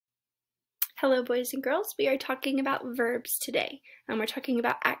Hello, boys and girls. We are talking about verbs today. We're talking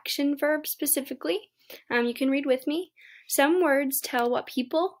about action verbs specifically. You can read with me. Some words tell what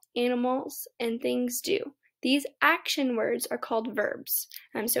people, animals, and things do. These action words are called verbs.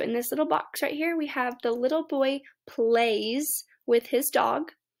 So in this little box right here, we have the little boy plays with his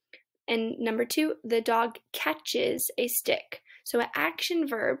dog. And number 2, the dog catches a stick. So an action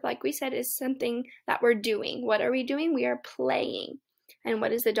verb, like we said, is something that we're doing. What are we doing? We are playing. And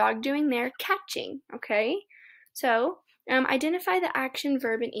what is the dog doing? They're catching, okay? So identify the action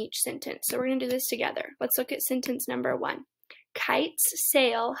verb in each sentence. So we're going to do this together. Let's look at sentence number 1. Kites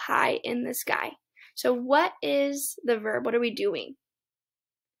sail high in the sky. So what is the verb? What are we doing?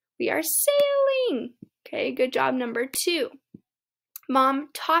 We are sailing. Okay, good job. Number 2. Mom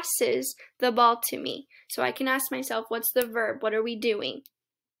tosses the ball to me. So I can ask myself, what's the verb? What are we doing?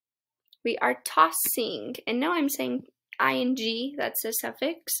 We are tossing. And now I'm saying ing, that's a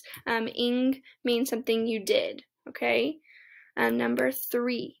suffix. Ing means something you did, okay? Number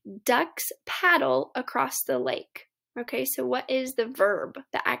 3, ducks paddle across the lake. Okay, so what is the verb,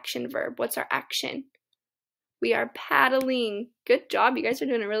 the action verb? What's our action? We are paddling. Good job. You guys are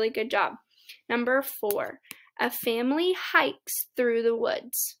doing a really good job. Number 4, a family hikes through the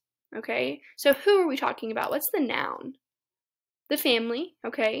woods. Okay, so who are we talking about? What's the noun? The family,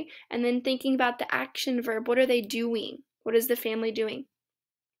 okay? And then thinking about the action verb, what are they doing? What is the family doing?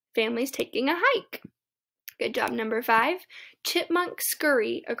 Family's taking a hike. Good job. Number 5, chipmunks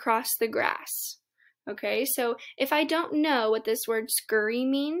scurry across the grass. Okay, so if I don't know what this word scurry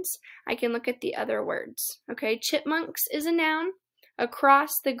means, I can look at the other words. Okay, chipmunks is a noun. Across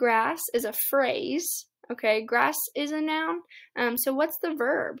the grass is a phrase. Okay, grass is a noun. So what's the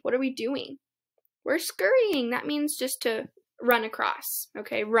verb? What are we doing? We're scurrying. That means just to run across.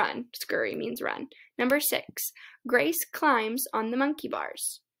 Okay, run. Scurry means run. Number 6, Grace climbs on the monkey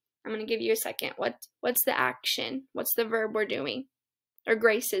bars. I'm going to give you a second. What's the action? What's the verb we're doing? Or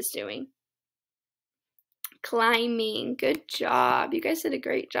Grace is doing? Climbing. Good job. You guys did a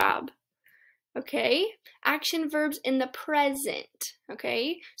great job. Okay, action verbs in the present.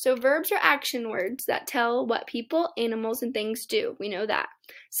 Okay, so verbs are action words that tell what people, animals, and things do. We know that.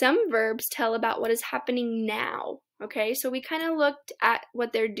 Some verbs tell about what is happening now. Okay, so we kind of looked at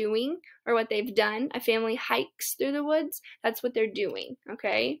what they're doing or what they've done. A family hikes through the woods. That's what they're doing.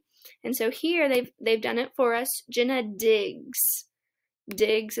 Okay, and so here they've done it for us. Jenna digs.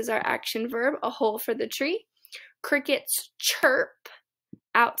 Digs is our action verb. A hole for the tree. Crickets chirp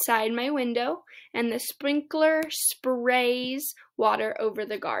outside my window, and the sprinkler sprays water over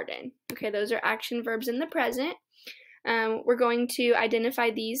the garden. Okay, those are action verbs in the present. We're going to identify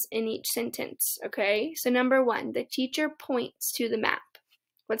these in each sentence, okay? So number 1, the teacher points to the map.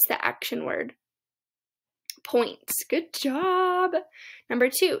 What's the action word? Points. Good job. Number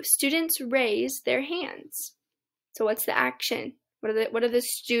 2, students raise their hands. So what's the action? What are the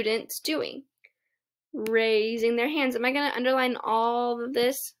students doing? Raising their hands. Am I going to underline all of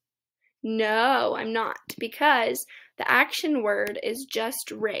this? No, I'm not, because the action word is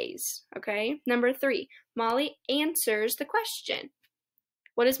just raise, okay? Number 3, Molly answers the question.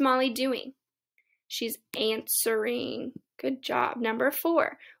 What is Molly doing? She's answering. Good job. Number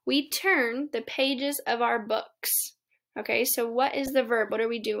 4, we turn the pages of our books. Okay, so what is the verb? What are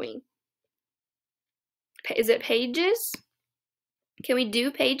we doing? Is it pages? Can we do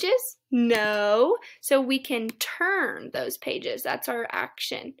pages? No. So we can turn those pages. That's our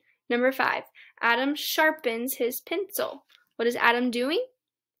action. Number 5, Adam sharpens his pencil. What is Adam doing?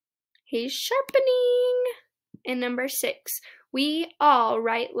 He's sharpening. And number 6, we all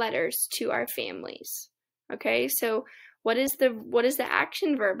write letters to our families. Okay, so what is the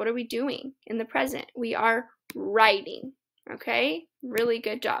action verb? What are we doing in the present? We are writing. Okay, really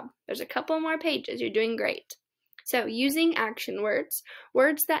good job. There's a couple more pages. You're doing great. So using action words,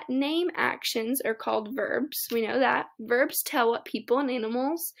 words that name actions are called verbs. We know that. Verbs tell what people and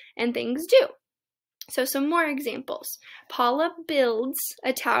animals and things do. So some more examples. Paula builds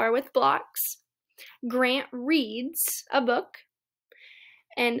a tower with blocks. Grant reads a book.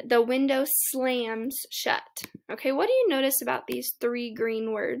 And the window slams shut. Okay, what do you notice about these 3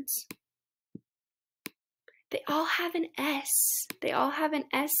 green words? They all have an S. They all have an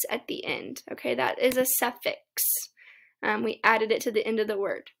S at the end. Okay, that is a suffix. We added it to the end of the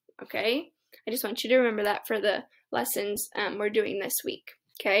word. Okay, I just want you to remember that for the lessons we're doing this week.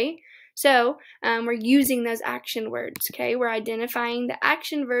 Okay, so we're using those action words. Okay, we're identifying the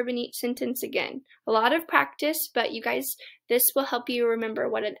action verb in each sentence again. A lot of practice, but you guys, this will help you remember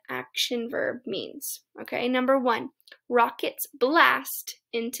what an action verb means. Okay, number 1, rockets blast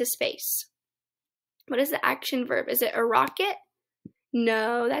into space. What is the action verb? Is it a rocket?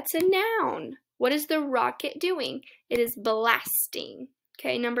 No, that's a noun. What is the rocket doing? It is blasting.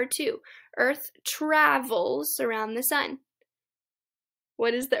 Okay, number 2. Earth travels around the sun.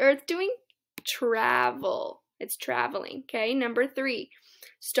 What is the Earth doing? Travel. It's traveling. Okay, number 3.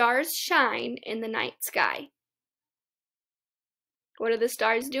 Stars shine in the night sky. What are the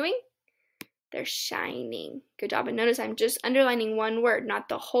stars doing? They're shining. Good job. And notice I'm just underlining one word, not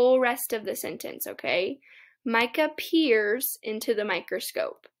the whole rest of the sentence, okay? Micah peers into the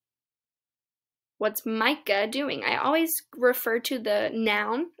microscope. What's Micah doing? I always refer to the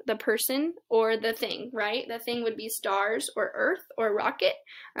noun, the person, or the thing, right? The thing would be stars or earth or rocket,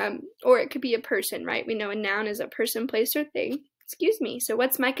 or it could be a person, right? We know a noun is a person, place, or thing. Excuse me. So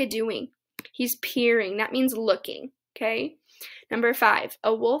what's Micah doing? He's peering. That means looking, okay? Number 5,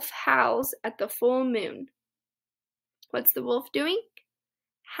 a wolf howls at the full moon. What's the wolf doing?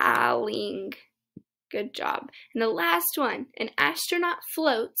 Howling. Good job. And the last one, an astronaut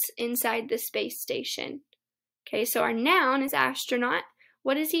floats inside the space station. Okay, so our noun is astronaut.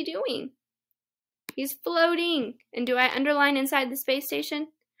 What is he doing? He's floating. And do I underline inside the space station?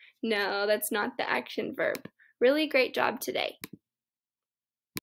 No, that's not the action verb. Really great job today.